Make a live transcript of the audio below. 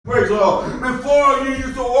the Lord. Before you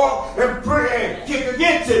used to walk and pray and kick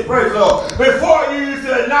against it, praise the Lord. Before you used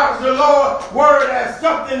to acknowledge the Lord's word as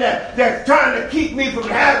something that's trying to keep me from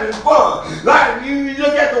having fun. Like you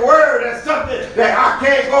look at the word as something that I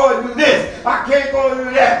can't go and do this, I can't go and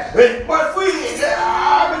do that. But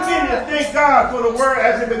I begin to thank God for the word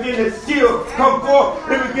as it begins to still come forth.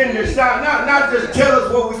 It begins to shout, not just tell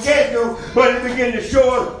us what we can't do, but it begins to show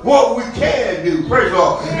us what we can do. Praise the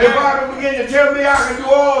Lord. The Bible begins to tell me I can do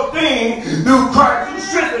all things through Christ who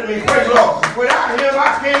strengthens me. Praise the Lord. Without him,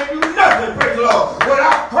 I can't do nothing. Praise the Lord.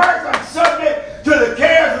 Without Christ, I'm subject to the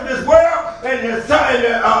cares of this world and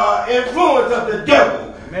the influence of the devil.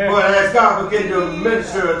 But as God begin to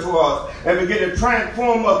minister to us and begin to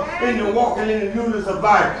transform us into walking in the newness of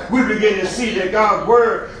life, we begin to see that God's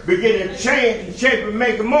word begin to change and shape and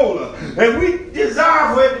make a mold us. And we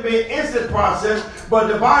desire for it to be an instant process, but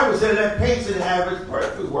the Bible says that patience have its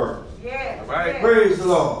perfect work. Yeah. Right. Praise the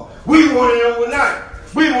Lord. We want it overnight.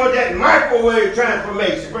 We want that microwave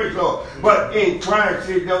transformation, praise the Lord. But in Christ,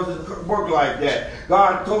 it doesn't work like that.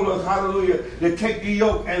 God told us, hallelujah, to take the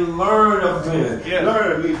yoke and learn of Him. Yeah.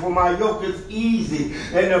 Learn of me, for my yoke is easy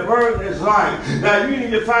and the burden is light. Now you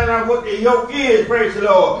need to find out what the yoke is, praise the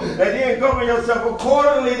Lord. And then govern yourself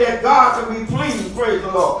accordingly that God can be pleased, praise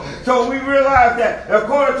the Lord. So we realize that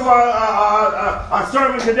according to our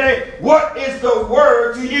sermon today, what is the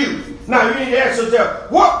word to you? Now you need to ask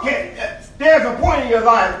yourself, there's a point in your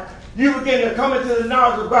life you begin to come into the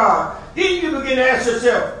knowledge of God. Then you begin to ask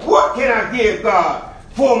yourself, what can I give God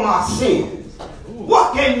for my sins?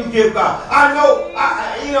 What can you give God? I know,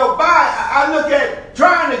 I look at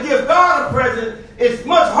trying to give God a present. It's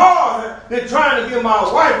much harder than trying to give my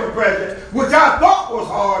wife a present, which I thought was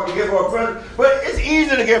hard to give her a present. But it's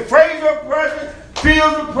easy to give Fraser a present,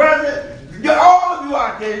 Fields a present, all of you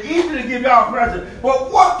out there, it's easy to give y'all a present.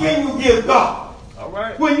 But what can you give God? All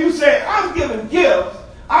right. When you say, I'm giving gifts,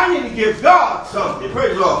 I need to give God something,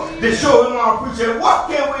 praise the Lord, to show him our appreciation. What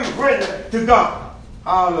can we render to God?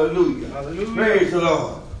 Hallelujah. Hallelujah. Praise the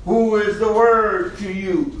Lord. Who is the word to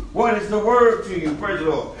you? What is the word to you? Praise the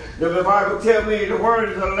Lord. The Bible tells me the word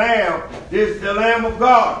is a lamb. This is the Lamb of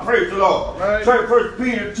God. Praise the Lord. Right. 1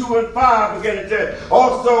 Peter 2:5 begin to say,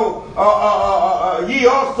 also, ye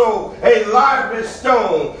also a lively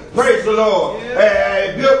stone. Praise the Lord. Yeah.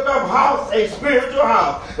 A built up house, a spiritual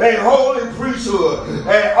house, a holy priesthood,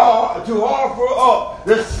 and to offer up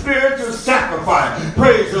the spiritual sacrifice.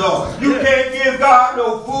 Praise the Lord. You can't give God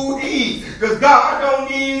no food to eat, because God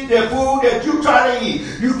don't need the food that you try to eat.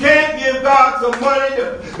 You can't give God some money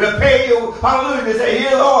to pay you. Hallelujah. To say,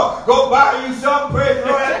 here, Lord, go buy you something. Praise the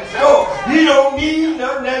Lord at the store. You don't need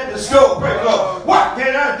nothing at the store. Praise the Lord. What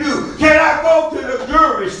can I do? Can I go to the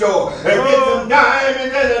jewelry store and get some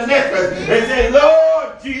diamonds and a necklace and say,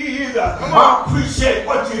 Lord Jesus, I appreciate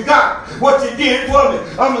what you got, what you did for me.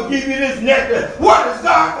 I'm going to give you this necklace. What is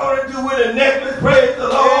God going to do with a necklace? Praise the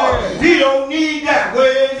Lord. He don't need that.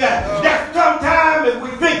 Where is that? That's sometimes if we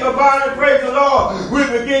think about it, praise the Lord,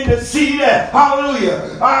 we begin to see that,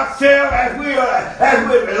 hallelujah, ourselves as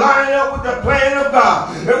we're lining up with the plan of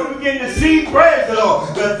God. And we begin to see, praise the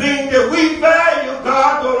Lord, the things that we value,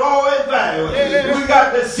 God don't always value. We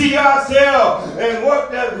got to see ourselves and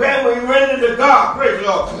what that when we render to God, praise the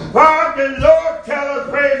Lord. God, the Lord tell us,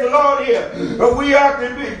 praise the Lord here, that we are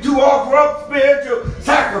to offer up spiritual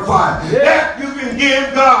sacrifice. That you can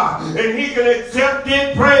give God and He can accept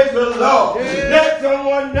it, praise the Lord. Let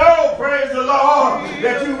someone know, praise the Lord,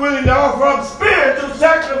 that you're willing to offer up spiritual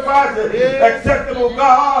sacrifices acceptable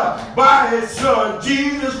God by His Son,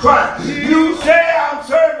 Jesus Christ. You say I'm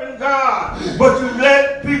serving God, but you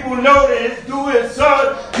let people know that it's through His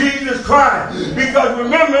Son, Jesus Christ. Because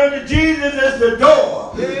remember that Jesus is the door.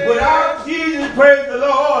 Without Jesus, praise the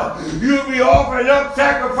Lord, you'll be offering up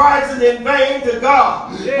sacrifices in vain to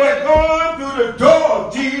God. But going through the door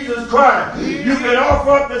of Jesus Christ, you can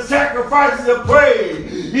offer up the sacrifices of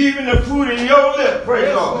praise, even the fruit of your lips, praise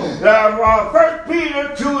the Lord. 1 Peter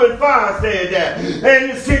 2:5 said that.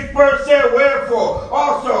 And the 6th verse said, wherefore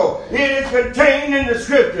also it is contained in the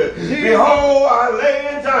scripture, behold, I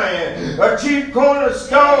lay in Zion a chief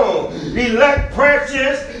cornerstone, elect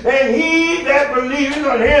precious, and he that believeth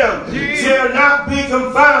on him shall not be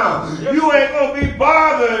confounded. You ain't going to be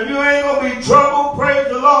bothered. You ain't going to be troubled, praise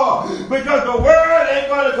the Lord, because the word ain't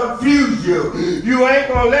going to confuse you. You ain't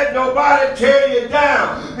going to let nobody tear you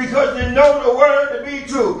down, because you know the word to be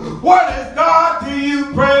true. What is God to you,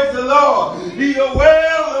 praise the Lord? He's a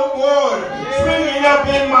well of water springing up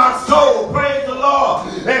in my soul, praise the Lord,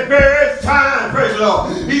 at various times, praise the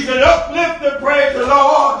Lord. He's an uplifter, praise the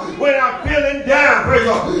Lord, when I'm feeling down, praise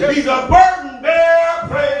the Lord. He's a burden bearer,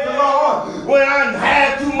 praise the Lord, when I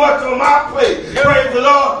had too much on my plate. Praise the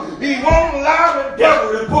Lord. He won't allow the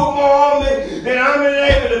devil to put more on me than I'm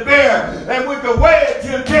able to bear. And with the way of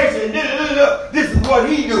temptation, this is what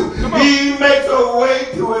he do. He makes a way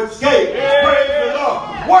to escape. Praise the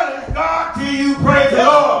Lord. What is God to you? Praise the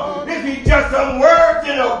Lord. Is he just some words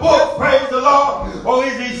in a book? Praise the Lord. Or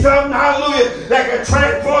is he something, hallelujah, that can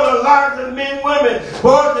transform the lives of men, women,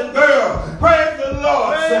 boys and girls? Praise the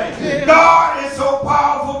Lord. Say, God is so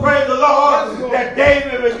powerful, praise the Lord, that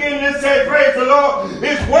David began to say, praise the Lord,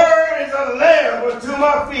 his word is a lamp unto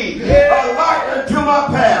my feet, a light unto my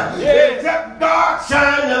path. Except God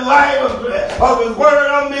shine the light of his word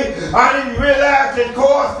on me, I didn't realize the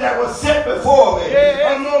course that was set before me.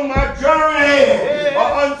 I'm on my journey,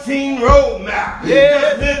 an unseen roadmap,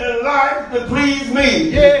 just living life to please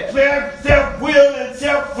me. Self-will and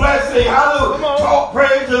self-fleshly, hallelujah, talk,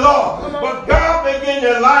 praise the Lord. But God began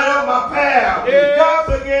to light up my path.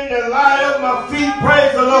 God began to light up my feet,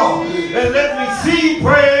 praise the Lord. And let me see,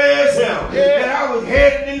 praise him, that I was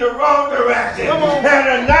headed in the wrong direction.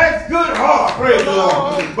 Had a nice, good heart, praise the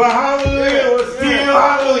Lord. But hallelujah, was still,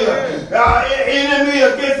 hallelujah, enemy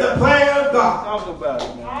against the plan of God. Talk about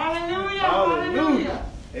it, man. Hallelujah. Hallelujah.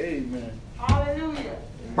 Amen. Hallelujah.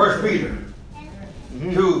 1 Peter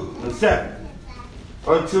 2:7.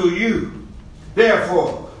 Unto you,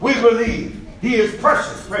 therefore, we believe he is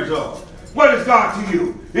precious. Praise the Lord. What is God to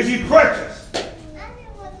you? Is he precious?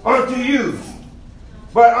 Unto you.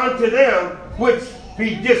 But unto them which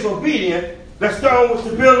be disobedient, the stone which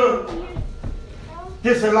the builder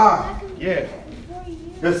disallowed. Yes.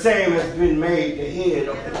 The same has been made the head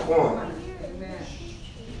of the corner.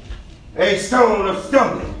 A stone of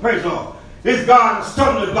stumbling. Praise the Lord. Is God a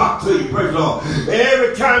stumbling block to you? Praise the Lord. And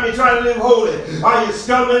every time you try to live holy, are you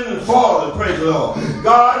stumbling and falling? Praise the Lord.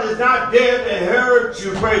 God is not there to hurt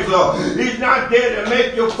you. Praise the Lord. He's not there to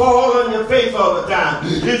make you fall on your face all the time.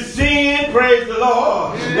 It's sin, praise the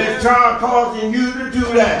Lord, that's trying causing you to do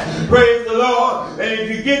that. Praise the Lord. And if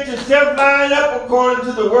you get yourself lined up according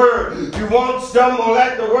to the word, you won't stumble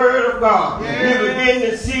at the word of God. You begin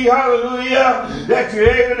to see, hallelujah, that you're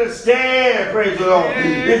able to stand. Praise the Lord.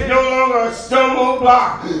 It's no longer a stumble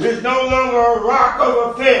block. It's no longer a rock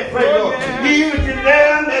of offense. Praise the Lord. Even to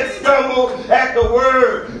them that stumble at the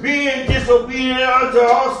word, being disobedient unto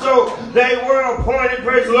also they were appointed.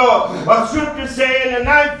 Praise the Lord. A scripture saying in the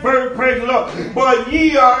 9th verse, praise the Lord, but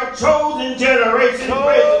ye are a chosen generation.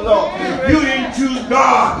 Praise the Lord. You didn't choose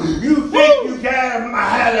God. You think you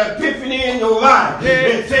had an epiphany in your life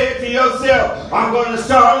and said to yourself, I'm going to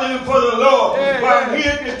start living for the Lord. But I'm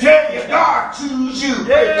here to tell you, God choose you.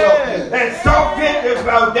 Praise the Lord. And saw fit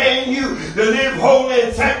to ordain you to live holy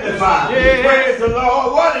and sanctified. Praise the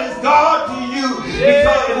Lord. What is God to you?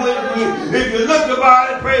 Because if you look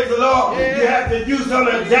about it, praise the Lord, you have to do some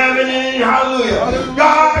examining. Hallelujah.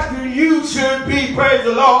 God to you should be, praise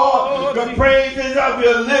the Lord, the praises of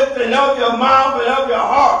your lips and of your mouth and of your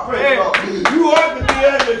heart. Praise the Lord. You ought to be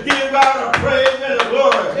able to give God a praise and a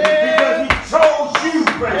glory because he chose you.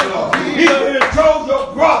 Praise the Lord. He could have chose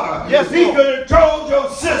your brother. He could have chose your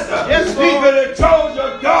sister. He could have chose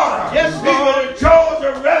your daughter. He could have chose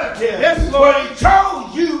your relative. But he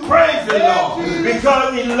chose you, praise the Lord,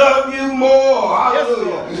 because he loved you more.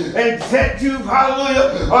 Hallelujah. And set you,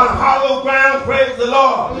 hallelujah, on hollow ground, praise the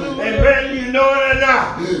Lord. And whether you know it or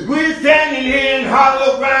not, we're standing here in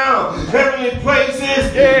hollow ground, heavenly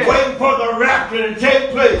places, waiting for the rapture to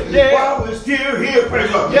take place. While we're still here,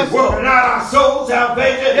 praise the Lord, working out our soul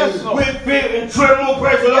salvation with fear and tremble,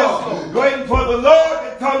 praise the Lord, waiting for the Lord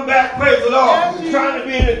to come back, praise the Lord, trying to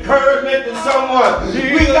be an encouragement to someone.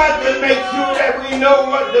 We got to make sure that we know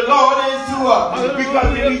what the Lord is to us,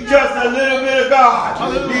 because if he's just a little bit of God,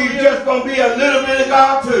 he's just going to be a little bit of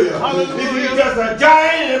God to you. If he's just a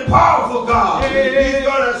giant and powerful God, he's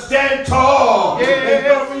going to stand tall and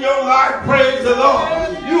govern your life, praise the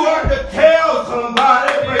Lord. You ought to tell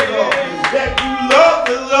somebody, praise the Lord, that you love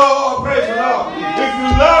the Lord, praise the Lord. If you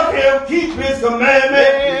love him, keep his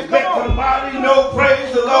commandments. Let somebody know,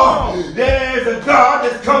 praise the Lord, there's a God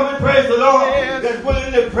that's coming, praise the Lord, that's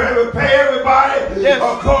willing to prepare everybody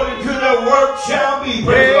according to their work shall be,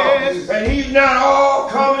 praise the Lord. And he's not all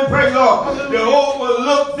coming, praise the Lord, to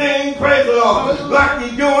overlook things, praise the Lord, like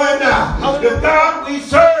he's doing now. The God we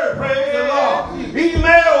serve, praise the Lord, he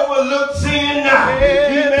may overlook sin now.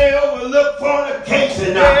 He may overlook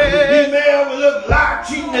fornication now. He may overlook lie,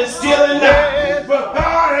 cheating, and stealing now. But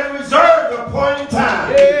God has reserved a point in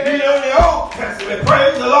time. You know, in the Old Testament,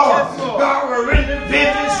 praise the Lord, God will render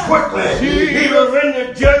vengeance quickly. He will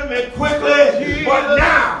render judgment quickly. But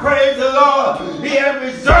now, praise the Lord, he has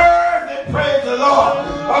reserved it, praise the Lord,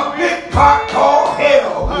 a big pot called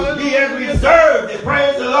hell. He has reserved it,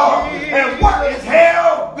 praise the Lord.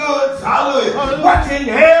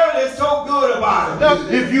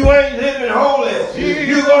 If you ain't living holy,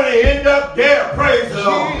 you're going to end up there. Praise the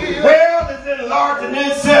Lord. Hell is enlarging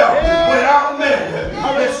itself without measure.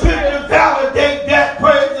 The scripture validate that.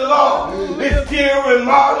 Praise the Lord. It's still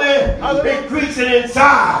remodeling, increasing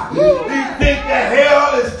inside. You think that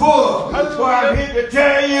hell is full? Well, I'm here to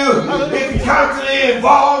tell you, it's constantly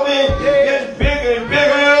evolving, getting bigger and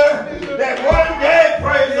bigger. That one day,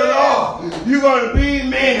 praise the Lord, you're going to be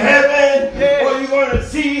in heaven or you're going to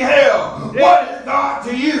see hell. What is God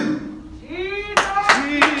to you?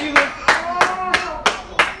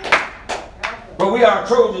 But we are a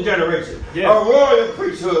chosen generation, a royal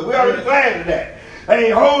priesthood. We are glad of that.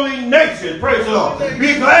 A holy nation, praise the Lord.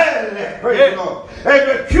 Be glad of that, praise the Lord.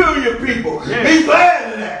 A peculiar people, be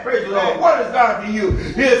glad of that, praise the Lord. What is God to you?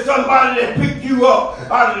 Here's somebody that picked you up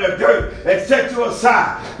out of the dirt and set you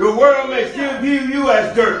aside. The world may still view you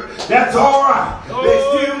as dirt. That's all right.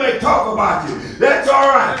 They still may talk about you. That's all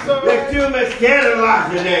right. They still may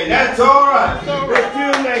scandalize your name. That's all right. They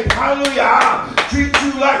still may, hallelujah, treat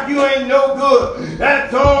you like you ain't no good.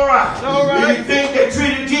 That's all right. If you think they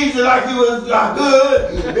treated Jesus like he was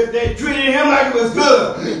good, if they treated him like he was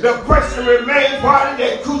good, the question remains, why did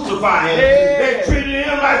they crucify him? They treated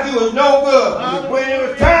him like he was no good. When it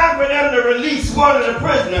was time for them to release one of the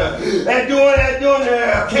prisoners, and during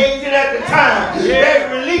the occasion at the time, they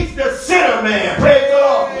released the sinner man, praise the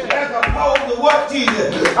Lord, as opposed to what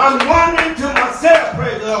Jesus. I'm wondering to myself,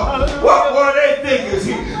 praise the Lord, what were they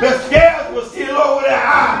thinking? The scales were still over their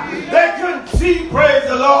eyes. They couldn't see, praise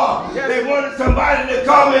the Lord. They wanted somebody to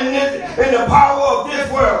come in the power of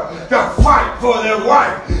this world to fight for their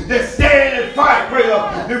right, to stand and fight, praise the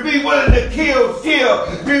Lord, to be willing to kill, steal,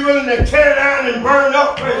 be willing to tear down and burn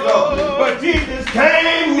up, praise the Lord. But Jesus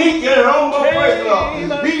came meek and humble, praise the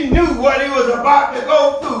Lord. He knew what he was about to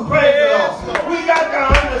go through, praise the Lord. We got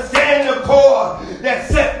to understand the core that's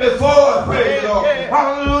set before us, praise the Lord.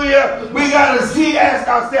 Hallelujah. We got to ask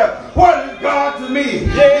ourselves, what is God to me?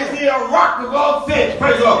 Is he a rock of offense,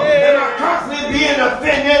 praise the Lord? Am I constantly being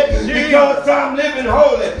offended because I'm living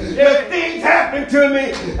holy? The things happen to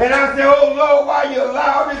me and I say, oh Lord, why you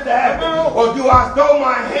allow this to happen? Or do I throw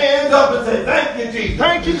my hands up and say, thank you, Jesus.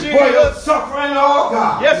 Thank you, Jesus. For your suffering, oh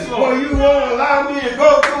God. Yes, Lord. For you won't allow me to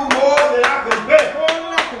go through more than I can bear.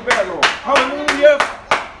 Hallelujah.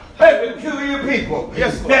 Hey, peculiar people,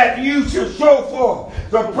 yes, that you should show forth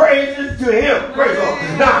the praises to him. Praise the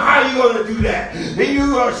Lord. Now, how are you going to do that? You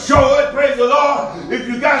show it, praise the Lord, if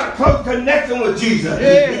you got a close connection with Jesus.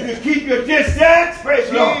 If you keep your distance,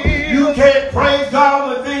 praise the Lord, you can't praise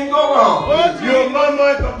God when things go wrong. Your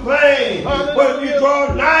mama complain, but if you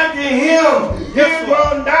draw nigh to him, he'll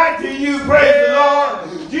draw nigh to you, praise the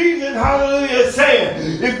Lord. Jesus, hallelujah, is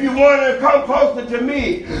saying, if you want to come closer to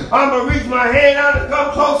me, I'm going to reach my hand out and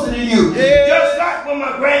come closer to you. Just like when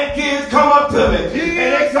my grandkids come up to me,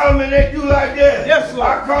 and they come and they do like this.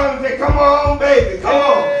 I call them and say, come on, baby, come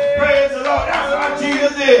on. Praise the Lord. That's how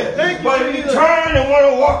Jesus is. But if you turn and want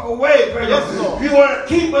to walk away, praise the Lord, if you want to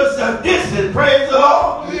keep us a distance, praise the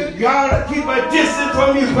Lord, you got to keep a distance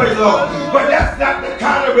from you, praise the Lord. But that's not the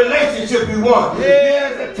kind of relationship we want.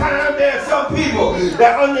 There's a time, there's some people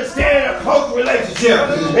that understand a close relationship.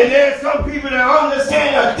 And there's some people that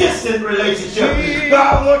understand a distant relationship.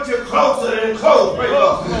 God wants you closer than close, praise the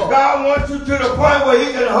Lord. God wants you to the point where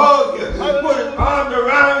he can hug you, put his arms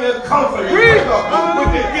around you and comfort you, praise the Lord.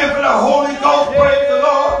 With the gift of the Holy Ghost, praise the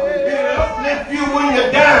Lord. He'll uplift you when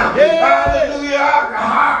you're down. Hallelujah.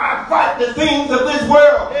 I fight the things of this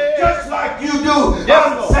world just like you do.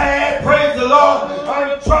 I'm sad, praise the Lord.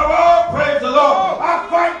 I'm in trouble, praise the Lord. I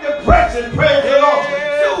fight depression, praise the Lord.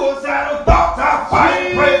 Suicidal thoughts, I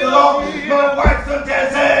fight, praise the Lord. My wife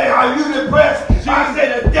sometimes says, are you depressed? I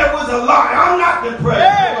say the devil's a lie. I'm not depressed.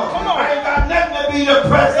 I ain't got nothing to be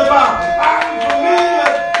depressed about. I'm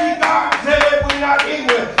familiar. God said we're not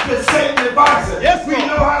ignorant to Satan's devices. We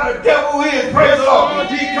know how the devil is, praise the Lord.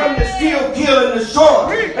 He come to steal, kill, and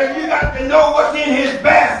destroy. And you got to know what's in his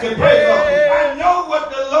basket, praise the Lord. I know what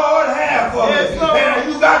the Lord has for me.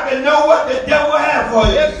 And you got to know what the devil has for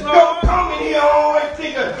you. Don't come in here always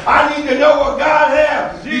thinking, I need to know what God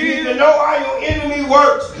has. You need to know how your enemy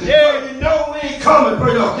works. So you know when he's coming,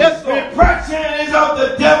 praise the Lord. Depression is of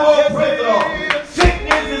the devil, praise the Lord.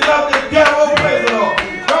 Sickness is of the devil, praise the Lord.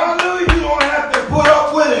 Hallelujah, you don't have to put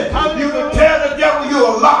up with it. You can tell the devil you're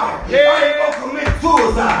a liar. I ain't going to commit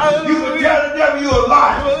suicide. You can tell the devil you're a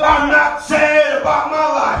liar. I'm not sad about my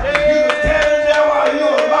life. You can tell the devil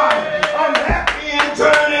you're a liar. I'm happy and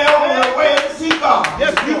turning on the way to see God.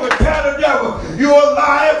 You can tell the devil you're a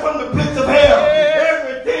liar from the pits of hell.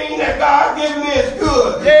 Everything that God gives me is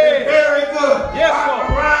good. It's very good.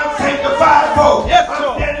 I'm around sanctified folk.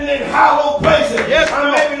 I'm standing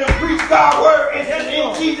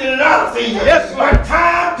season. Yes, Lord. When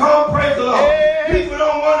time comes, praise the Lord. Yes. People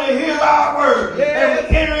don't want to hear our word. Yes. And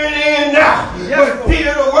we're entering in now. Yes, But Lord.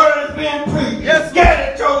 still the word is being preached. Yes,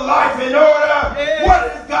 Get your life in order. Yes. What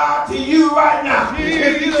is God to you right now?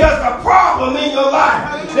 Jesus. If it's just a problem in your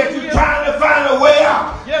life that you're trying to find a way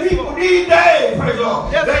out. Yes, People Lord. these days, praise the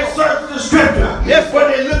Lord, Yes, they Lord. search the scripture. Yes, But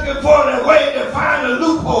they're looking for a way to find a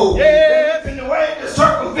loophole. Yes. They're looking for a way to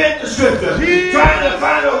circumvent the scripture. Jesus. Trying to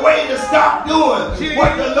find a way to stop doing Jesus.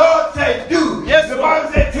 what the Lord said do. Yes, the Lord.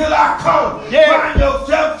 Bible said, till I come, Yes. find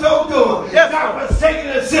yourself so doing. Yes, Not Lord. forsaking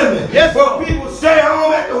the assembly. Yes, but Lord. people stay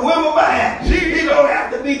home at the whim of a hat. Jesus. It's going to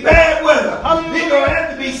have to be bad weather. Hallelujah. It's going to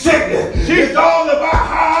have to be sickness. Jesus. It's all about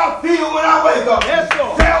how I feel when I wake up. Yes,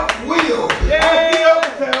 Lord. Self-will. Yes. I get up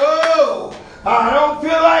and say, oh, I don't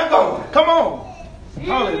feel like going. Come on.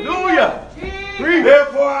 Hallelujah. Preach.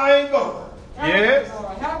 Therefore, I ain't going. Yes.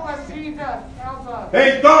 Help us, Jesus. Help us.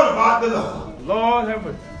 Ain't thought about the Lord. Lord have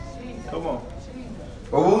mercy. Jesus. Come on.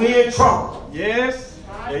 But when we in trouble, Yes.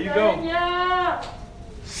 There you go. Yeah.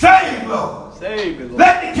 save, Lord. Save it, Lord.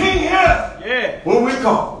 Let the King hear us Yeah. when we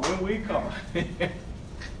call. When we come.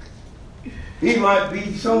 He might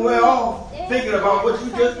be somewhere off thinking about what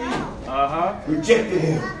you just did. Uh-huh. Rejected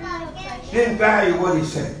him. Didn't value what he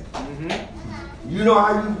said. Mm-hmm. You know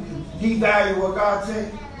how you devalue what God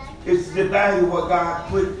said? It's to value what God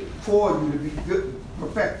put for you to be good,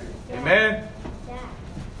 perfected. Amen.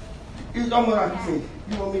 It's almost like you say,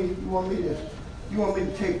 you want me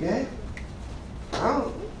to take that?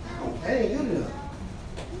 That ain't good enough.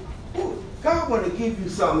 Ooh, God want to give you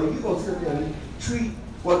something, you're gonna sit there and treat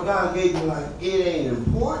what God gave you like it ain't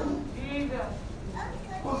important. Jesus.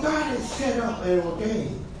 Well, God has set up and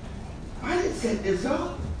ordained. I didn't set this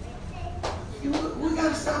up. We got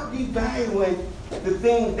to stop devaluing the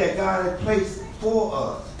things that God has placed for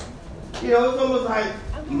us. You know, it's almost like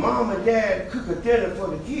mom and dad cook a dinner for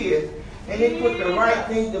the kids, and they put the right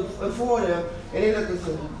thing before them, and they look and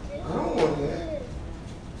say, I don't want that.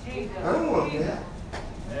 Jesus. I don't want that.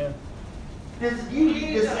 Yeah.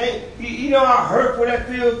 You know how hurtful that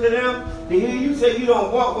feels to them? To hear you say you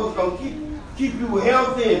don't want what's going to keep you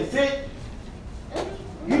healthy and fit.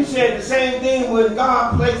 You said the same thing when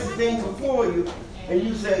God places things before you, and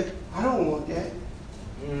you say, I don't want that.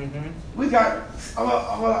 Mm-hmm. We got all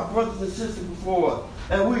our brothers and sisters before us,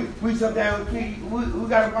 and we sometimes we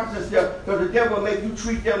got to watch ourselves, because the devil will make you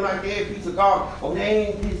treat them like they're a piece of garbage. Oh, they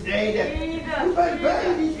ain't this, they ain't that. We better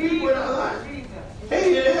value these people in our life. They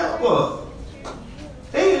here to help us.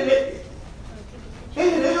 They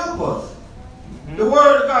here to help us. The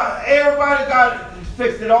word of God, everybody got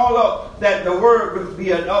fixed it all up that the word would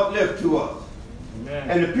be an uplift to us. Amen.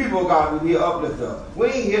 And the people of God would be an uplift to us. We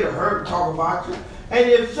ain't here to hurt and talk about you. And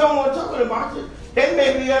if someone talking about you, they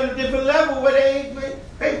may be on a different level where they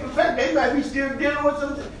perfect. They might be still dealing with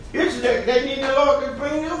some issues that they need the Lord to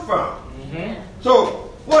bring them from. Mm-hmm. So,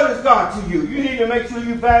 what is God to you? You need to make sure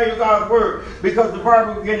you value God's word, because the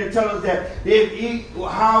Bible began to tell us that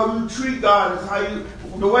how you treat God is how you,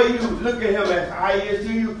 the way you look at him as how he is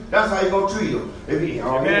to you, that's how you're going to treat him. If he,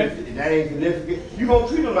 that ain't significant, you're going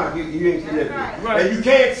to treat him like you ain't significant. Right. And you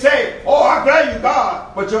can't say, oh, I value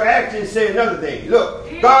God, but your actions say another thing.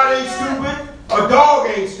 Look, God ain't stupid, a dog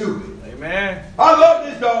ain't stupid. Amen. I love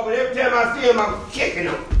this dog, but every time I see him, I'm kicking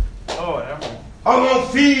him. Oh, that one. I'm going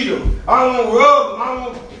to feed him. I'm going to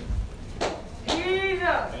rub him.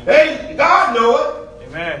 Jesus. Hey, God know it.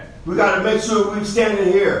 Amen. We got to make sure we're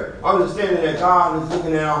standing here, understanding that God is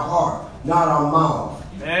looking at our heart, not our mouth.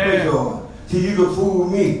 Amen. Praise the Lord. See, you can fool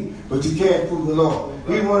me, but you can't fool the Lord.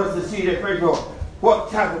 He wants us to see that, praise the Lord, what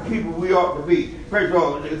type of people we ought to be. Praise the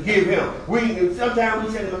Lord, to give him. Sometimes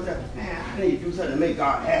we say to ourselves, man, I need to do something to make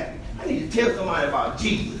God happy. I need to tell somebody about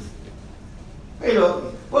Jesus. You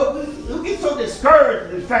know, but we get so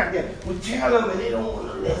discouraged in the fact that we tell them and they don't want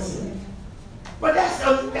to listen. But that's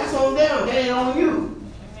on them. That ain't on you.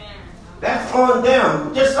 That's on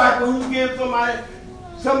them. Just like when you give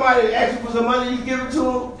somebody asks you for some money, you give it to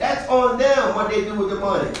them. That's on them what they do with the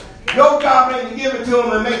money. Your job ain't to give it to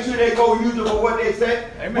them and make sure they go use it for what they say.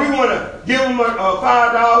 Amen. We want to give them a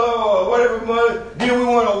 $5 or whatever money. Then we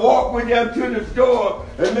want to walk with them to the store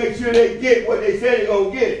and make sure they get what they say they're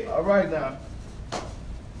going to get. All right now.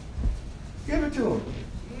 Give it to them.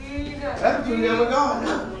 Jesus. That's between them and God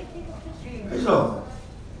now. So,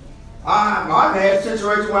 I've had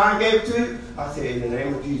situations where I gave it to you. I said, in the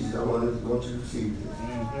name of Jesus, I want you to receive this.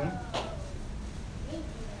 Mm-hmm.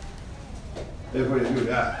 That's what they do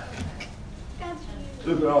that.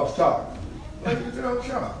 Look at all stock. Look at all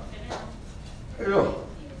stock. Hey, look,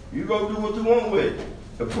 you go do what you want with it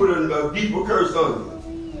and put a deeper curse on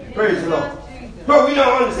you. Praise the Lord. But we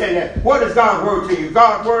don't understand that. What is God's word to you?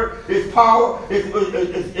 God's word is power. Even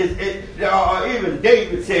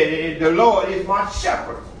David said it. The Lord is my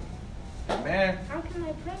shepherd. Amen.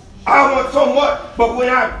 I want so much, but when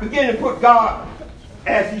I begin to put God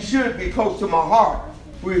as He should be close to my heart,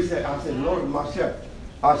 I said, Lord is my shepherd.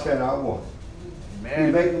 I said, I want. Amen.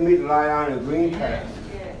 He's making me to lie down in a green path.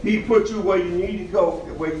 He put you where you need to go,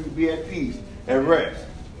 where you can be at peace and rest.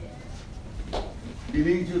 He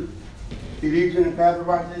leads you in the path of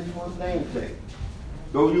righteousness for His name's sake.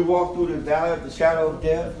 Though you walk through the valley of the shadow of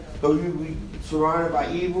death, though you be surrounded by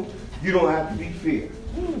evil, you don't have to be feared.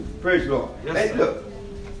 Praise the Lord. Yes, hey, look,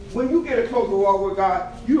 when you get a closer walk with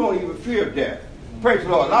God, you don't even fear death. Praise the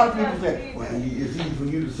Lord. A lot of people say, well, it's easy for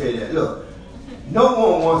you to say that. Look, no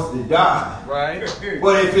one wants to die. Right.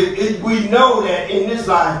 But if we know that in this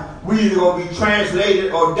life, we either going to be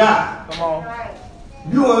translated or die. Come on.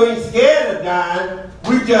 You ain't scared of dying.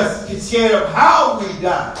 We just get scared of how we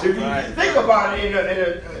die. If you think about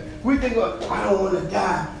it, we think, I don't want to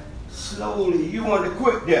die slowly. You want to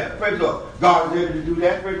quit death. Praise the Lord. God is able to do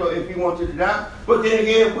that. Praise the Lord, if He wants you to die. But then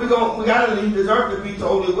again, we got to leave this earth to be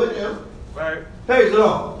totally with Him. Right. Praise the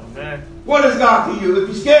Lord. Amen. What is God to you? If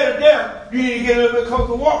you're scared of death, you need to get a little bit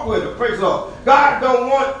closer walk with Him. Praise the Lord. God don't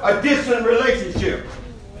want a distant relationship.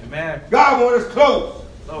 Amen. God wants us close.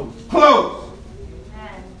 Close.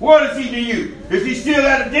 What is He to you? Is He still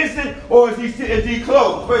at a distance or is He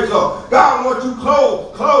close? Praise the Lord. God wants you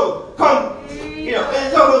close. Come. You know,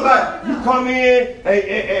 it's almost like you come in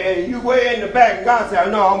and you way in the back and God says,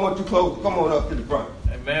 no, I want you close. Come on up to the front.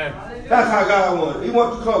 Amen. That's how God wants it. He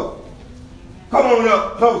wants you close. Come on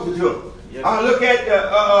up closer to Him. Yes. I look at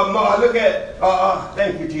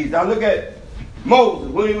thank you, Jesus. I look at Moses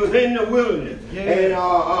when he was in the wilderness, and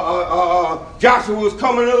Joshua was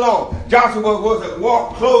coming along. Joshua was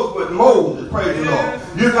walk close with Moses, praise the Lord.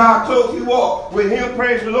 Look how close he walked with him,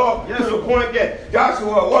 praise the Lord, to the point that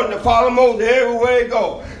Joshua wanted to follow Moses everywhere he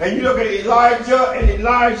go. And you look at Elijah and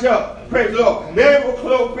Elisha, praise the Lord. They were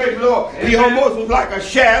close, praise the Lord. He almost was like a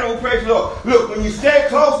shadow, praise the Lord. Look, when you stay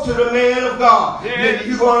close to the man of God, then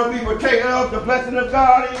you're going to be partaker of the blessing of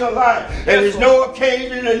God in your life. And there's no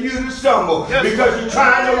occasion for you to stumble because you're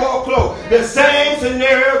trying to walk close. The same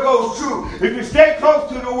scenario goes true. If you stay close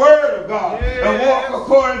to the Word of God and walk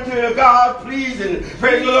according to the God pleasing,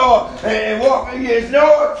 praise the Lord, and walk, there's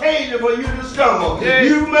no occasion for you to stumble.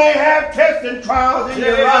 You may have tests and trials in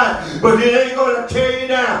your life, but it ain't going to tear you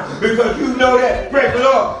down because you know that, praise the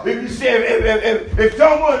Lord. If you say, if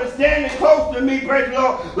someone is standing close to me, praise the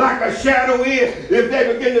Lord, like a shadow is, if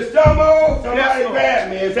they begin to stumble, somebody grab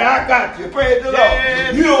me and say, I got you, praise the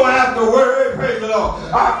Lord. You don't have to worry, praise the Lord.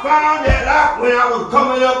 I found that out when I was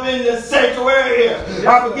coming up in the sanctuary here.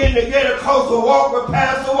 I began to get a closer walk with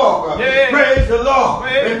Pastor Walker. Praise the Lord.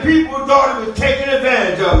 And people thought he was taking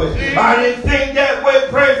advantage of me. I didn't think that way,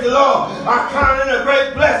 praise the Lord. I counted it a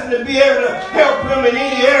great blessing to be able to help him in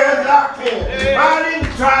any area that I can. I didn't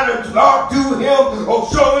try to outdo him or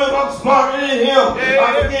show him I'm smarter than him.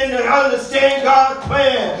 I began to understand God's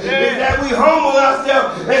plan is that we humble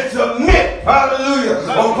ourselves and submit, hallelujah,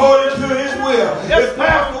 according to His will. If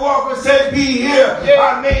Pastor Walker said be here,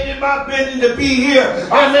 I made it my business to be here.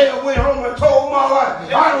 I later went home and told my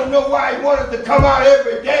wife, I don't know why he wanted to come out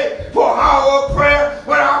every day for an hour of prayer,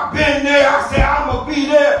 but I've been there. I said I'm going to be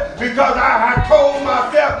there because I told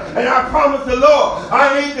myself and I promised the Lord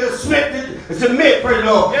I need to submit, praise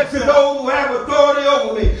the Lord, to those who have authority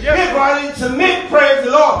over me. If I didn't submit, praise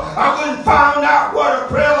the Lord, I wouldn't find out what a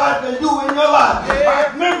prayer life can do in your life.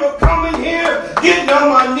 I remember coming here, getting on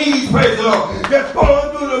my knees, praise the Lord, just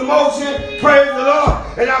going through the motion, praise the Lord,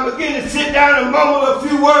 and I began to sit down and mumble a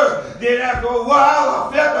few words. Then after a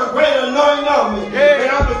while, I felt a great anointing on me,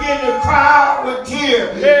 and I began to cry out with tears,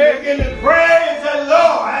 and began to praise the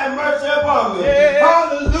Lord, have mercy upon me.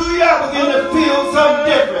 Hallelujah, I began to feel something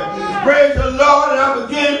different. Praise the Lord, and I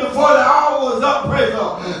began before the hour was up, praise the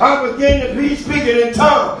Lord. I began to be speaking in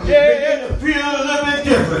tongues, began to feel a little bit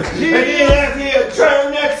different. And then as he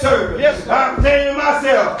adjourned that service, I'm saying to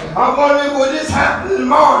myself, I wonder will this happen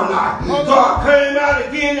tomorrow night? So I came out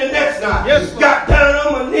again the next night, got down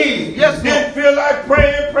on my knees, didn't feel like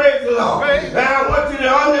praying, praise the Lord. And I want you to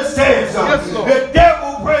understand something. The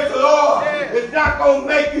devil, praise the Lord, is not going to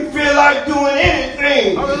make you feel like doing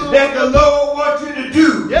anything that the Lord wants you to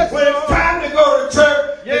do. When it's time to go to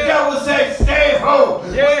church, the devil say, stay home.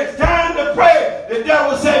 When it's time to pray, the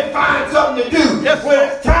devil say, find something to do. When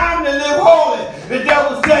it's time to live holy, the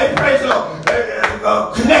devil say, praise the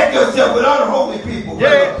Lord, connect yourself with unholy people.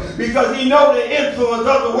 Because he knows the influence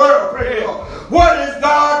of the world. Praise the Lord. What is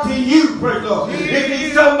God to you? Praise the Lord. If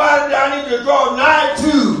he's somebody that I need to draw nigh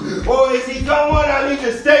to, or is he someone I need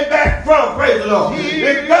to stay back from? Praise the Lord.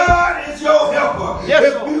 If God is your helper,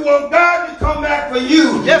 if you want God to come back for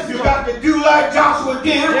you, you got to do like Joshua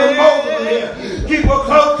did with Moses here. Keep a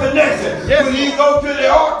close connection. When you go to the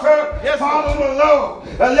altar, follow the Lord.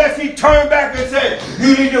 Unless he turn back and say,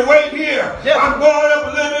 you need to wait here. I'm going up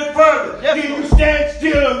a little bit further. Then you stand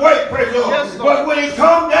still and wait, praise the Lord. But when he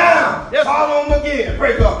come down, follow him again,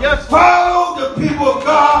 praise the Lord. Follow the people of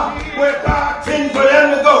God where God intends for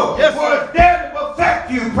them to go. For it's there to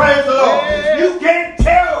perfect you, praise the Lord. You can't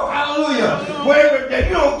tell, hallelujah, where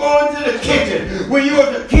you don't go into the kitchen when you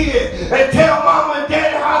was a kid and tell mama and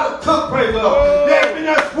daddy how to cook, praise the Lord. They've been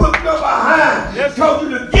whooped up behind, told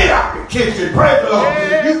you to get out the kitchen, praise the Lord.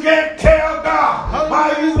 You can't tell God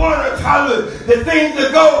how you want to, hallelujah, the things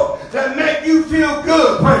to go that make you feel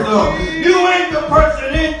good, praise the Lord. You ain't the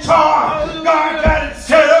person in charge. God got it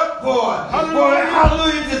set up for it,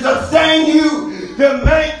 hallelujah, to sustain you, to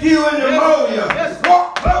make you and to mold you.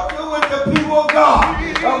 Walk closer with the people of God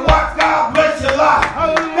and watch God bless your life.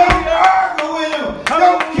 Don't argue with him.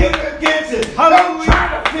 Don't kick against it. Don't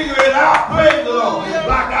try to figure it out, praise the Lord,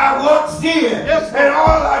 like I once did. And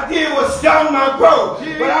all I did was stun my growth.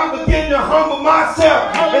 But I began to humble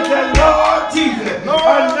myself and say, Lord Jesus,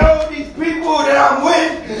 I know these people that I'm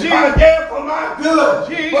with are there for my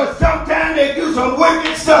good. But sometimes they do some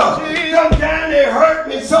wicked stuff. Sometimes they hurt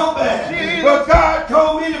me so bad. But God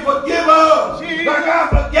told me to forgive us like I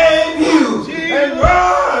forgave you. And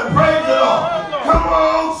run, praise the Lord. Come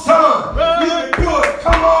on, son. You can do it.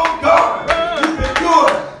 Come on, daughter. You can do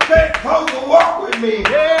it. Stay close and walk with me.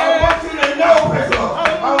 I want you to know, praise the Lord.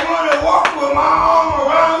 I want to walk with my arm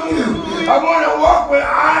around you. I want to walk with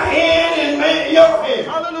our hand and your hand.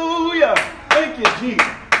 Hallelujah. Thank you, Jesus.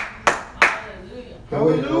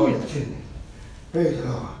 Hallelujah. Praise the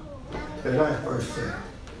Lord. The ninth verse said,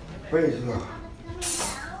 praise the Lord.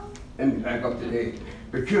 Let me back up today.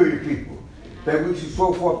 Peculiar people, that we should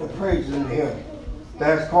show forth the praises in him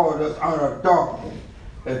that has called us out of darkness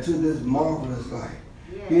into this marvelous light.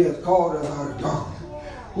 He has called us out of darkness.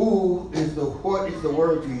 What is the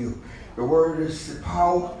word to you? The word is the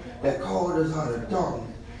power that called us out of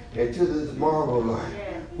darkness into this marvelous light,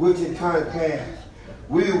 which in time past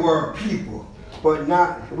we were people,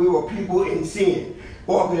 we were people in sin,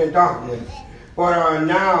 walking in darkness, but are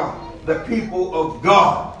now the people of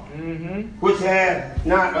God, which had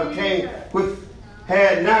not obtained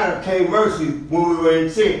mercy when we were in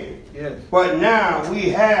sin. But now we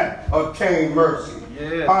have obtained mercy.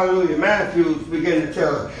 Hallelujah. Matthew began to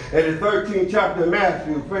tell us. At the 13th chapter of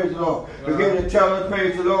Matthew, praise the Lord, began to tell us,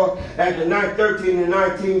 praise the Lord, at the 13 and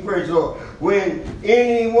 19, praise the Lord, when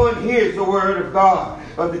anyone hears the word of God,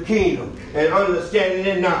 of the kingdom, and understanding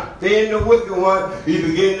it not, then the wicked one, he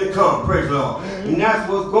begin to come, praise the Lord. And that's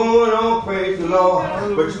what's going on, praise the Lord.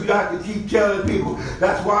 But you got to keep telling people.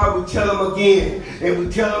 That's why we tell them again, and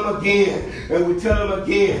we tell them again, and we tell them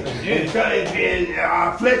again. And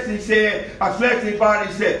our fleshly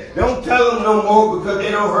body said, don't tell them no more because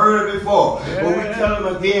they don't heard it before. But we tell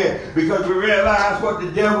them again because we realize what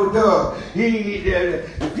the devil does.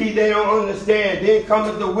 They don't understand. Then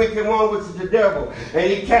comes the wicked one, which is the devil,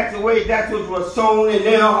 and he catch away that which was sown in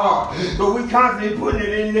their heart. So we constantly put it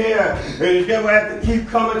in there, and the devil has to keep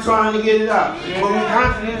coming trying to get it out. But we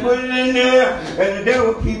constantly put it in there, and the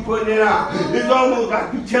devil keep putting it out. It's almost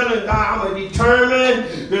like you telling God, I'm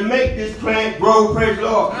determined to make this plant grow, praise the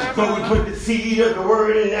Lord. So we put the seed of the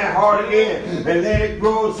word in that heart again, and let it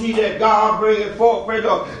grow and see that God bring it forth, praise the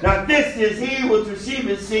Lord. Now this is he which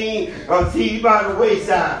receiveth seed by the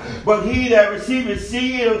wayside, but he that receiveth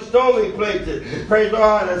seed on stony places, praise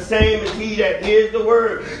God, the same as he that hears the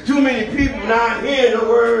word. Too many people not hearing the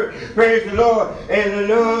word, praise the Lord, and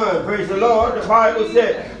none, praise the Lord. The Bible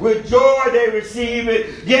said, with joy they receive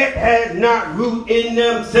it, yet has not root in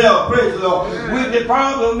themselves, praise the Lord. With the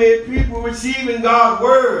problem is people receiving God's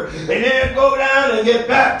word, and they'll go down and get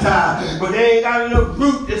baptized, but they ain't got enough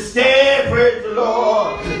root to stand, praise the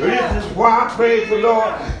Lord. This is why, praise the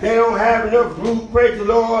Lord, they don't have enough root, praise the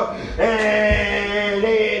Lord, and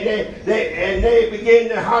they begin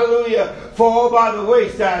to, hallelujah, fall by the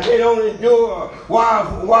wayside. They don't endure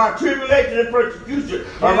while tribulation and persecution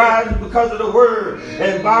arises because of the word,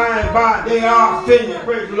 and by they are offended,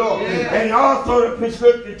 praise the Lord. And also the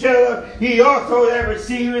scripture tells us, he also that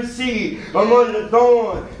receiveth seed among the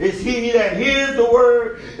thorns is he that hears the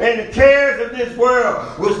word, and the cares of this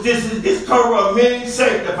world, which this is this cover of many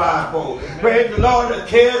sanctified folks. Praise the Lord, the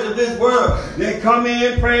cares of this world, they come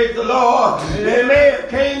in, praise the Lord. They may have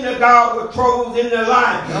came to God with troubles in their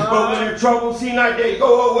life. But when the troubles seem like they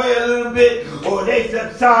go away a little bit or they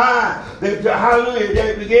subside, hallelujah,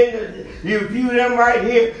 they begin to, you view them right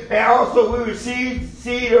here. And also we receive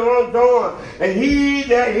seed on dawn. And he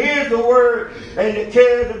that hears the word and the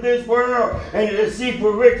cares of this world and the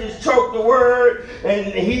deceitful riches choke the word, and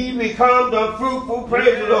he becomes unfruitful,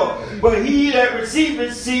 praise the Lord. But he that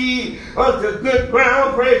receiveth seed unto good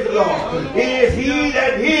ground, praise the Lord, is he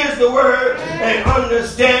that hears the word and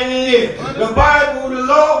understanding it. The Bible, the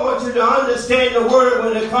Lord wants you to understand the word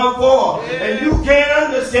when it comes forth. And you can't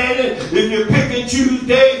understand it if you pick and choose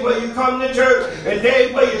days where you come to church and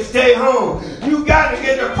days where you stay home. You got to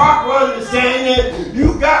get the proper understanding.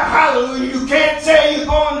 You got, hallelujah, you can't say you're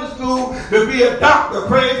going to school to be a doctor,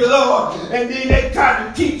 praise the Lord, and then they try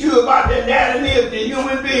to teach you about the anatomy of the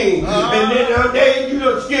human being. And then nowadays you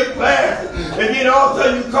don't skip classes. And then all of a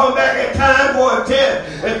sudden you come back at time for a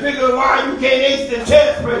test and figure why you can't ace the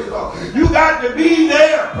test, praise the Lord. You got to be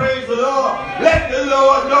there, praise the Lord. Let the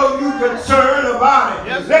Lord know you're concerned about it.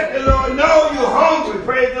 Yes. Let the Lord know you're hungry,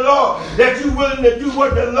 praise the Lord, that you're willing to do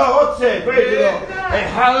what the Lord said, praise the Lord. And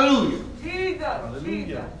hallelujah. Jesus,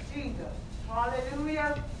 Hallelujah. Jesus.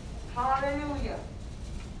 Hallelujah. Hallelujah.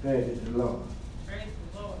 Praise the Lord. Praise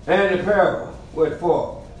the Lord. And the parable went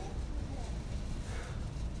forth,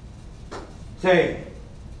 saying,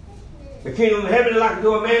 the kingdom of heaven is like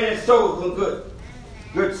to a man that sows some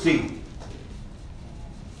good seed.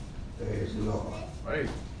 Praise the Lord. Right.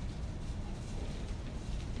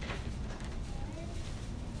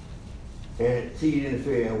 And seed in the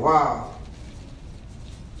field. And while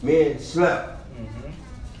men slept,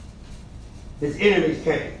 his enemies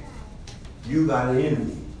came. You got an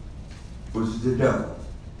enemy, which is the devil.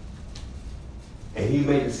 And he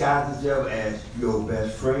may disguise himself as your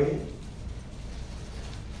best friend,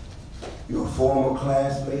 your former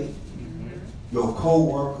classmate, your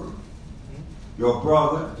co-worker, your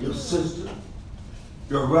brother, your sister,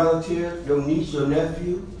 your relative, your niece, your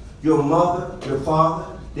nephew, your mother, your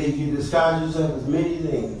father. They can disguise yourself as many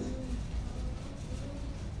things.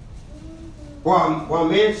 While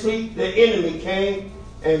men sleep, the enemy came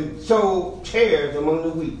and sowed tares among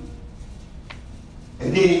the wheat.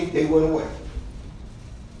 And then they went away.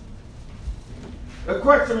 The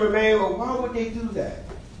question remained, well, why would they do that?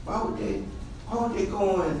 Why would they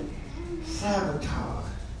go and sabotage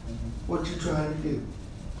what you're trying to do?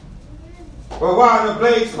 Well, while the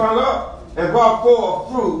blade sprung up and brought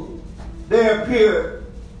forth fruit, there appeared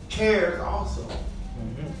tares also.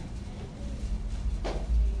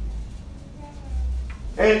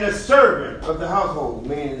 And the servant of the household,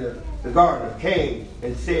 meaning the gardener, came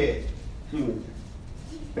and said to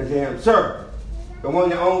him, Sir, the one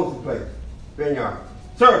that owns the place, vineyard,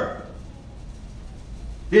 Sir,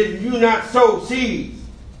 did you not sow seeds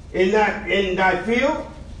in thy field?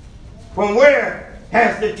 From where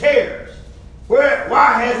has the tares?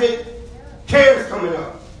 Why has it tares coming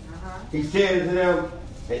up? He said to them,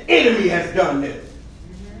 an enemy has done this.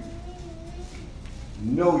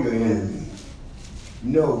 Know your enemy.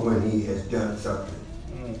 Know when he has done something.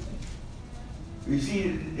 You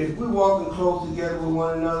see, if we're walking close together with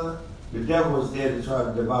one another, the devil is there to try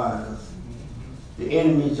to divide us. The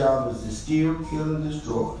enemy's job is to steal, kill, and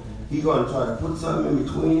destroy. He's going to try to put something in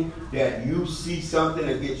between that you see something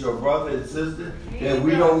against your brother and sister that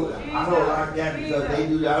we don't, I don't like that because they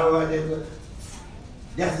do that, I don't like that because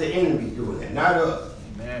that's the enemy doing that, not us.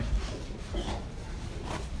 Amen.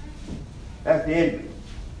 That's the enemy.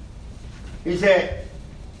 He said,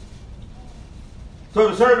 so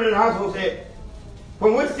the servant in the household said,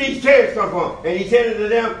 from which these tares come from? And he said unto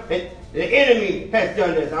them, the enemy has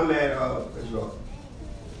done this. I'm at,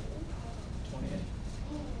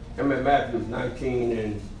 I'm at Matthew 19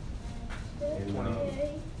 and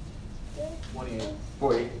 28.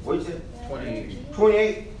 48. What you said? 28.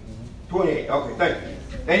 28? 28. Okay, thank you.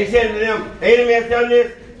 And he said to them, the enemy has done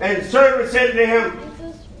this. And the servant said to him,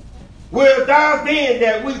 will thou then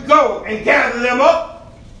that we go and gather them up?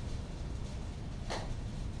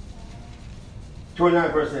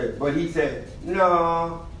 29 verse says, but he said,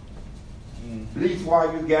 no. At least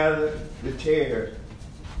while you gather the tares,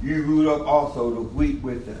 you root up also the wheat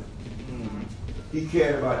with them. He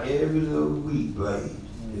cared about every little wheat blade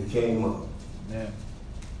that came up. Yeah.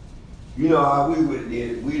 You know how we would have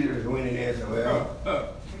did it. We just went in there and said, well,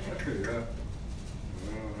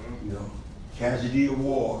 you know, casualty of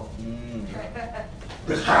war.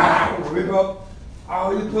 Just rip up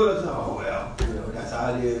all you put us on. Well, you know, that's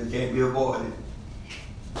how it is. It can't be avoided.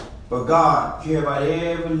 But God cared about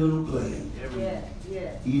every little blade. Yes,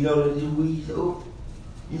 yes. You know that the weeds, you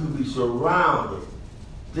can be surrounded,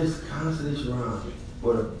 just constantly surrounded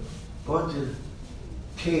with a bunch of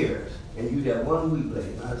tears and you got one wheat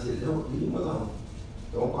blade. I said, don't leave him alone.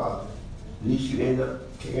 Don't bother. At least you end up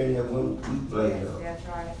tearing that one wheat blade up. That's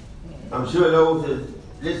right. I'm sure those that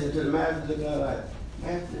listen to the master look at like,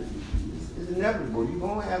 Master, it's inevitable. You're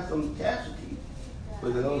going to have some casualties.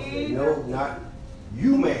 But the Lord said, no, not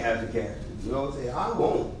you may have the casualties. The Lord said, I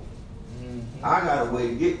won't. I got a way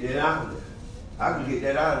to get that out of there. I can get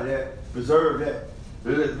that out of there, preserve that.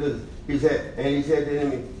 He said to the enemy, and he said to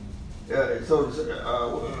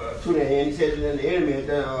the enemy,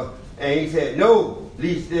 and he said, no,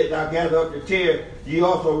 lest that I gather up the tares, ye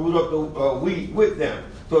also root up the wheat with them.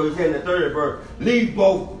 So he said in the 30th verse, leave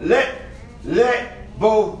both, let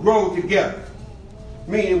both grow together.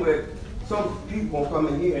 Meaning where some people come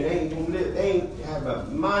in here and they ain't gonna live, they ain't have a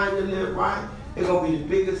mind to live right. They're gonna be the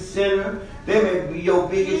biggest sinner. They may be your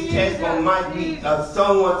biggest test, or might be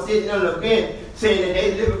someone sitting on the bench saying that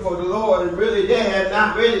they living for the Lord, and really they have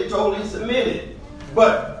not really totally submitted.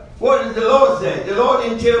 But what does the Lord say? The Lord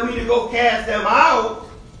didn't tell me to go cast them out.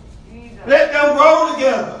 Let them grow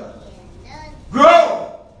together.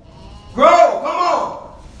 Grow. Grow. Come on.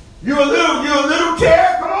 You're a little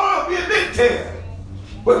tear. Come on up, be a big tear.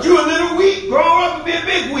 But you're a little wheat. Grow up and be a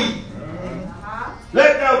big wheat.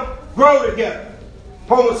 Let them grow together.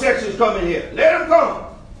 Homosexuals come in here. Let them come.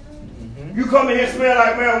 You come in here smell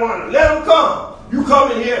like marijuana. Let them come. You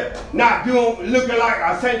come in here not looking like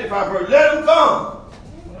a sanctified person. Let them come.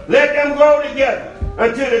 Let them grow together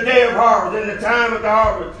until the day of harvest. In the time of the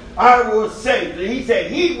harvest, I will say. He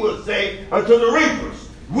said he will say unto the reapers.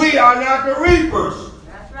 We are not the reapers.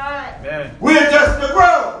 That's right. Amen. We're just to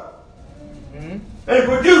grow. And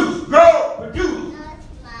produce. Grow. Produce.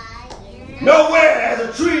 Nowhere has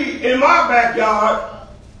a tree in my backyard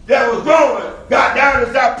that was growing got down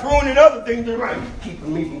and started pruning other things around,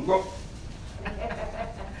 keeping me from growing.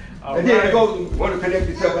 And then it goes and want to connect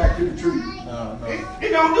itself back to the tree. No. It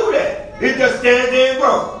don't do that. It just stands there and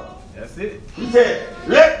grows. That's it. He said,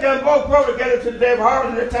 let them both grow together to the day of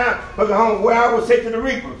harvest and the time of the home, where I will say to the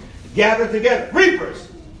reapers, gather together. Reapers.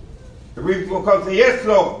 The reapers will come and say, yes,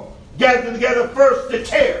 Lord. Gather together first the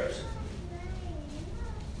tares.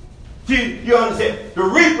 See, you understand? The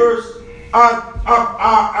reapers are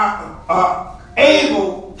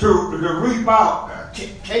able to reap out,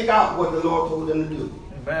 take out what the Lord told them to do.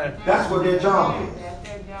 Amen. That's what their job is. That's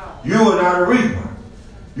their job. You are not a reaper.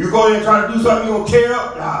 You go in and try to do something, you're going to tear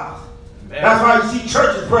up the house. Amen. That's why you see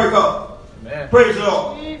churches break up. Amen. Praise the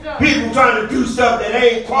Lord. Jesus. People trying to do stuff that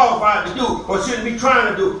they ain't qualified to do or shouldn't be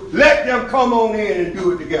trying to do. Let them come on in and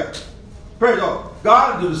do it together. Praise the Lord.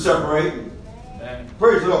 God will do the separating. Amen.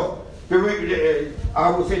 Praise the Lord. I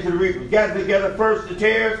will say to the reapers, gather together first the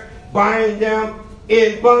tares, bind them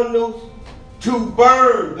in bundles to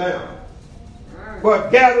burn them. But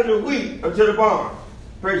gather the wheat unto the barn.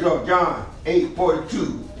 Praise the Lord. John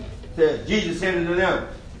 8:42 says, Jesus said unto them,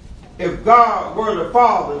 if God were the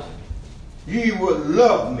Father's, ye would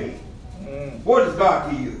love me. What is God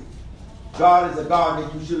to you? God is a God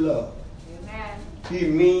that you should love. Amen. He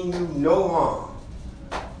mean you no harm.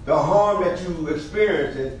 The harm that you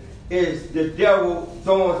experience is the devil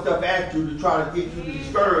throwing stuff at you to try to get you to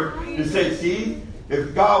discourage, to say, see,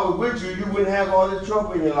 if God was with you, you wouldn't have all this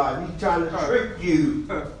trouble in your life. He's trying to trick you.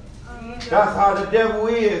 That's how the devil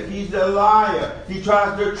is. He's a liar. He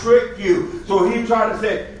tries to trick you. So he tried to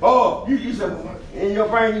say, oh, you said, in your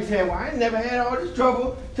brain you saying, well, I never had all this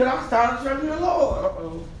trouble till I started serving the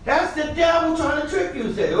Lord. That's the devil trying to trick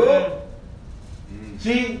you. Say, oh,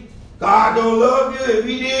 see, God don't love you. If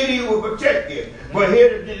he did, he would protect you. But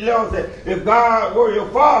here the Lord said, if God were your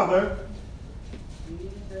Father,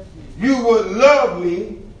 you would love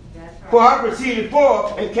me. For I proceeded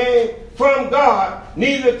forth and came from God,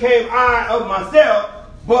 neither came I of myself,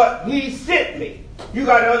 but he sent me. You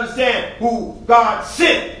got to understand who God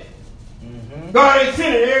sent. God ain't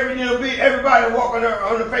sending everybody walking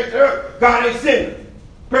on the face of the earth. God ain't sending.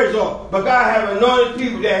 Praise the Lord. But God have anointed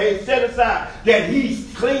people that he set aside, that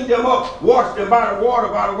he's cleaned them up, washed them by the water,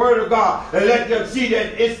 by the word of God, and let them see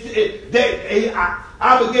that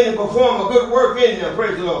I begin to perform a good work in them.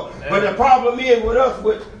 Praise the Lord. Amen. But the problem is with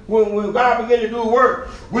us, when God begin to do work,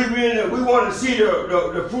 we want to see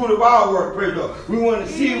the fruit of our work. Praise the Lord. We want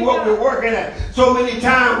to see what we're working at. So many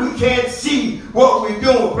times we can't see what we're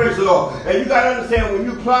doing. Praise the Lord. And you got to understand, when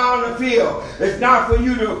you plow in the field, it's not for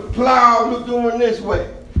you to plow doing this way.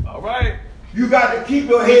 All right. You got to keep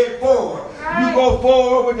your head forward. You go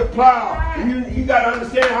forward with the plow. You got to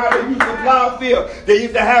understand how they used to plow field. They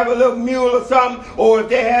used to have a little mule or something, or if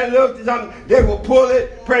they had a little something, they would pull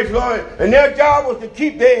it, praise the Lord. And their job was to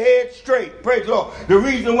keep their head straight, praise the Lord. The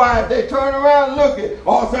reason why, if they turn around looking,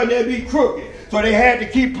 all of a sudden they'd be crooked. So they had to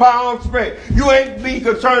keep plowing straight. You ain't be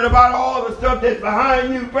concerned about all the stuff that's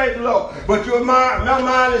behind you, praise the Lord. But your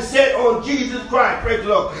mind is set on Jesus Christ, praise the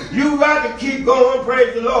Lord. You got to keep going,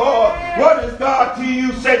 praise the Lord. What is God to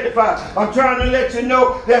you sanctified? I'm trying to let you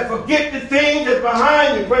know that forget the things that's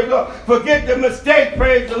behind you, praise the Lord. Forget the mistake,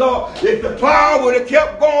 praise the Lord. If the plow would have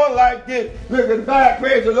kept going like this, looking back,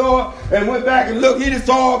 praise the Lord, and went back and looked, he just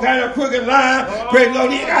saw all kind of crooked line, praise the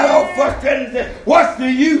Lord. He got all frustrated and said, what's the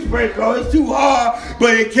use, praise the Lord? It's too hard.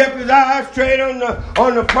 But he kept his eyes straight on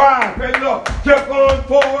the prize, praise the Lord. Kept going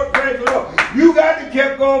forward, praise the Lord. You got to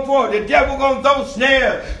keep going forward. The devil going to throw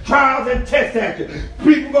snares, trials, and tests at you.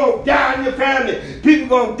 People going to die in your family. People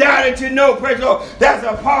going to die that you know, praise the Lord. That's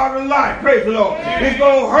a part of life, praise the Lord. It's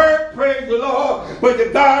going to hurt, praise the Lord. But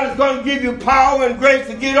the God is going to give you power and grace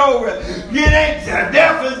to get over it.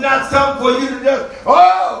 Death is not something for you to just,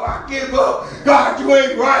 oh, I give up. God, you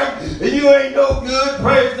ain't right. And you ain't no good,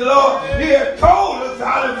 praise the Lord. He has told us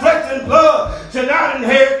how the flesh and blood shall not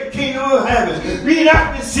inherit the kingdom of heaven. Be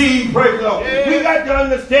not deceived, praise the Lord. We got to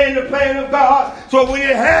understand the plan of God. So when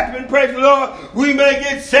it happens, praise the Lord, we may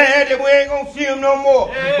get sad that we ain't going to see them no more.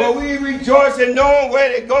 But we rejoice in knowing where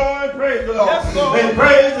they're going, praise the Lord. And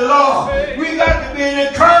praise the Lord. We got to be an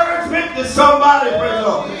encouragement to somebody,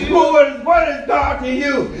 praise the Lord. What is God to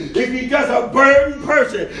you? If he's just a burdened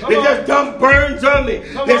person that just dump burdens on me,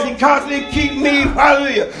 that he constantly keep me,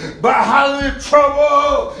 hallelujah, but hallelujah,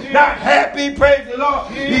 trouble, not happy, praise the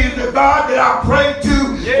Lord. He's the God that I pray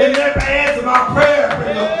to and never answer my prayer.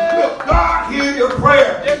 Look, God hear your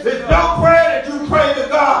prayer. There's no prayer that you pray to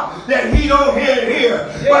God that he don't hear.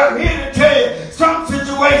 But I'm here to tell you, some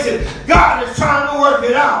situation, God is trying to work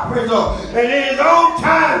it out, praise the Lord. And in his own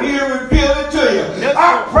time, he'll reveal it to you.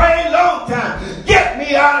 I prayed a long time. Get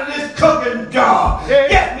me out of this cooking job.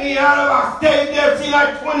 Get me out of, I stayed there, see,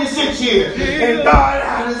 like 26 years. And God,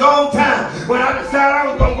 at his own time, when I decided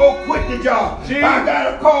I was going to go quit the job, I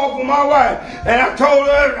got a call from my wife. And I told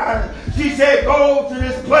her, she said, go to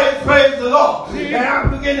this place, praise the Lord. And I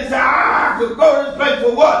began to say, I could go to this place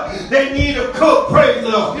for what? They need a cook, praise the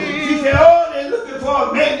Lord. She said, oh, they're looking for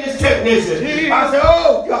a maintenance technician. I said,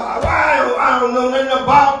 oh, God, I don't know nothing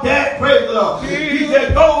about that, praise the Lord. He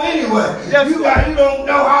said, go anyway. You don't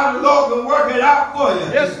know how the Lord can work it out for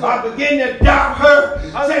you. I began to doubt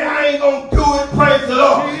her. I said, I ain't going to do it, praise the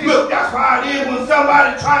Lord. Look, that's how it is when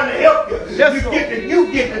somebody trying to help you.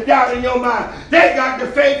 You get the doubt in your mind. They got the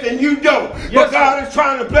faith and you don't. But God is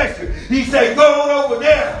trying to bless you. He said, go on over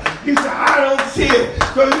there. He said, I don't see it.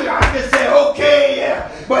 So I just said, okay,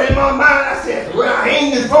 yeah. But in my mind, I said, when I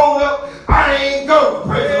hang this phone up, I ain't going,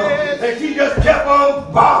 praise the Lord. And she just kept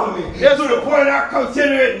on bothering me to the point I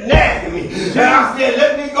considered it nagging me. And I said,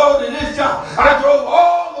 let me go to this job. I drove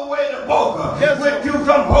all the way to Boca. Went to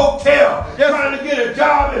some hotel trying to get a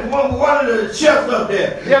job as one of the chefs up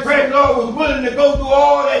there. Praise the Lord was willing to go through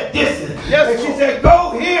all that distance. And she said,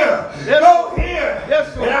 go here. Go here.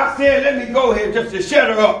 And I said, let me go here just to shut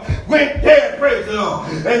her up. Went there, praise the Lord.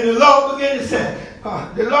 And the Lord began to say,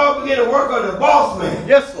 the Lord began to work on the boss man.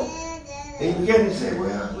 Yes, Lord. And he began to say,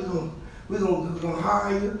 well, we're gonna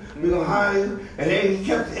hire you. We're gonna hire you. And then he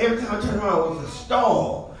kept, every time I turned around, it was a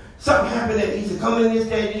stall. Something happened that he said, come in this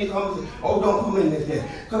day. Then he come and said, oh, don't come in this day.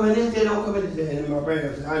 Come in this day, don't come in this day. And my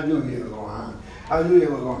brother said, I knew they were gonna hire me. I knew they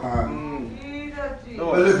were gonna hire me.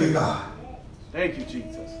 But look at God. Thank you,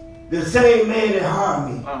 Jesus. The same man that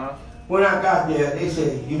hired me, when I got there, they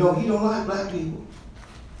said, you know, he don't like black people.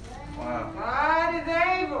 Wow. God is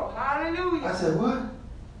able. Hallelujah. I said, what?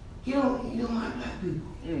 He don't like black people.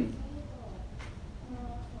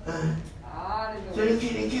 So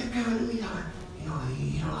they kept coming to me, like, you know,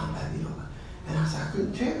 he don't like black people. And I said, I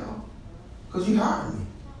couldn't tell, because he hired me.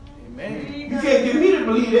 Amen. You can't get me to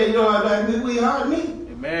believe that you don't like black people. He hired me.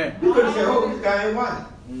 Amen. You could have said, oh, this guy ain't white.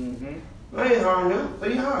 I ain't hiring him, but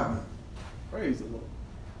he hired me. Praise the Lord.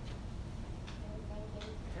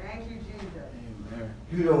 Thank you, Jesus. Amen.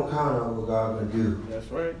 You don't count on what God can do. That's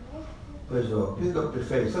right. Praise the Lord. Pick up the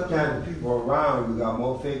faith. Sometimes the people around you got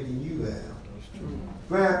more faith than you have. That's true.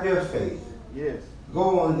 Grab their faith. Yes.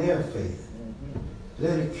 Go on their faith.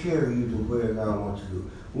 Let it carry you to where God wants you to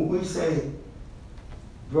do. When we say,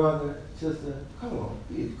 brother, sister, come on,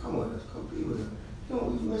 please, come with us, come be with us. You know,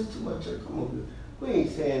 we miss too much church. Come on. We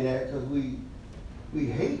ain't saying that because we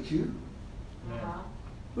hate you.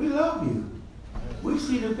 We love you. We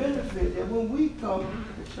see the benefit that when we come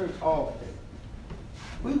to church often,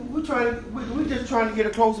 We just trying to get a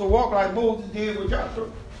closer walk like Moses did with Joshua.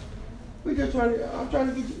 I'm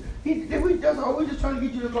trying to get you. That's all. We just trying to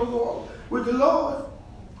get you a closer walk with the Lord.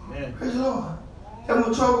 Amen. Praise the Lord. And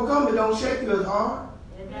when trouble comes, it don't shake you as hard.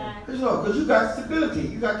 Praise the Lord. Because you got stability.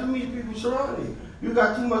 You got too many people surrounding you. You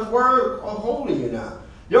got too much word of holding you now.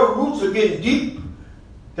 Your roots are getting deep.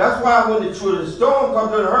 That's why when the storm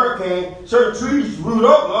comes in a hurricane, certain trees root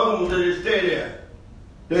up, other ones they just stay there.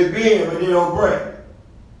 They bend, but they don't break.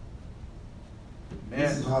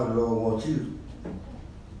 This is how the Lord wants you.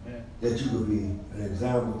 Amen. That you will be an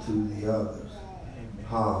example to the others. Amen.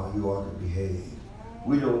 How you ought to behave.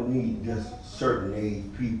 We don't need just certain age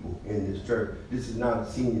people in this church. This is not a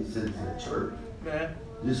senior citizen church. Amen.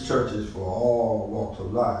 This church is for all walks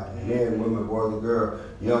of life. Men, women, boys and girls,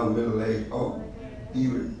 young, middle-aged,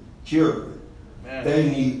 even children. Amen. They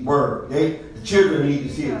need word. The children need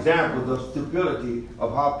to see examples of stability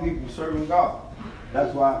of how people serving God.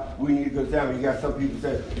 That's why we need a good example. You got some people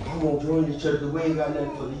say, I'm going to join this church because we ain't got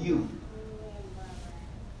nothing for the youth.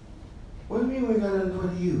 What do you mean we ain't got nothing for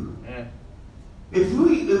the youth? Amen. If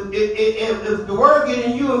the word get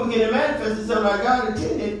in you and we get it manifested something like God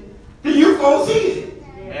intended, then you gonna see it.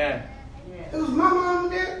 Yeah. It was my mom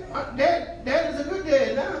and dad. My dad is a good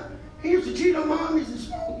dad now. He used to cheat on mom, he used to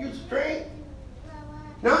smoke, he used to drink.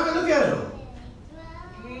 Now I look at him.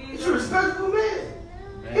 He's a respectable man.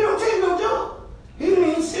 He don't take no joke. He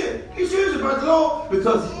ain't serious. He's serious about the Lord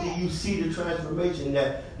because you see the transformation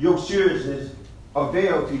that your seriousness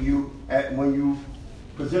availed to you when you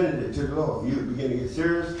presented it to the Lord. You begin to get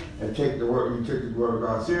serious and take the word. You take the word of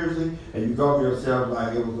God seriously, and you govern yourself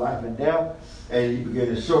like it was life and death. And you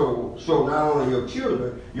begin to show not only your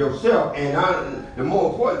children, yourself, and the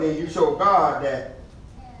more important thing, you show God that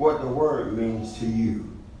what the word means to you.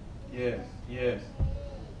 Yes. Yes.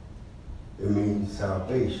 It means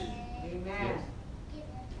salvation. Amen.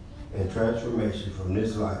 And transformation from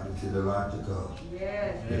this life into the life to come.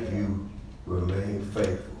 Yes. If you remain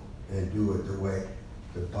faithful and do it the way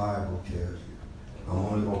the Bible tells you. I'm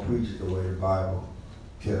only going to preach it the way the Bible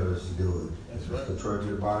tells us to do it. That's If right. it's contrary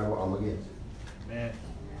to the Bible, I'm against it. Man.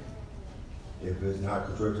 If it's not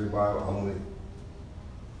contrary to the Bible, I'm with it.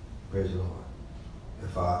 Praise the Lord.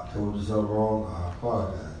 If I told you something wrong, I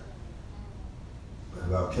apologize. But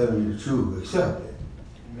if I'm telling you the truth, accept it.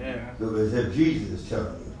 Amen. As if Jesus is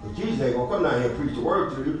telling you. Because Jesus ain't going to come down here and preach the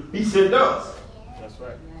word to you. He sent us. That's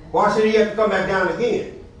right. Why should he have to come back down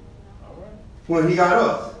again All right. when he got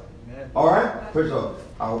us? Amen. All right? Praise the Lord.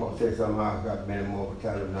 I want to say something. I've got many more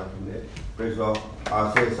time enough for that. Praise the Lord.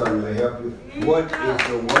 I'll say something to help you. What is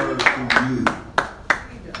the word to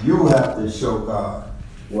you? You have to show God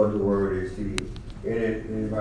what the word is to you. Anybody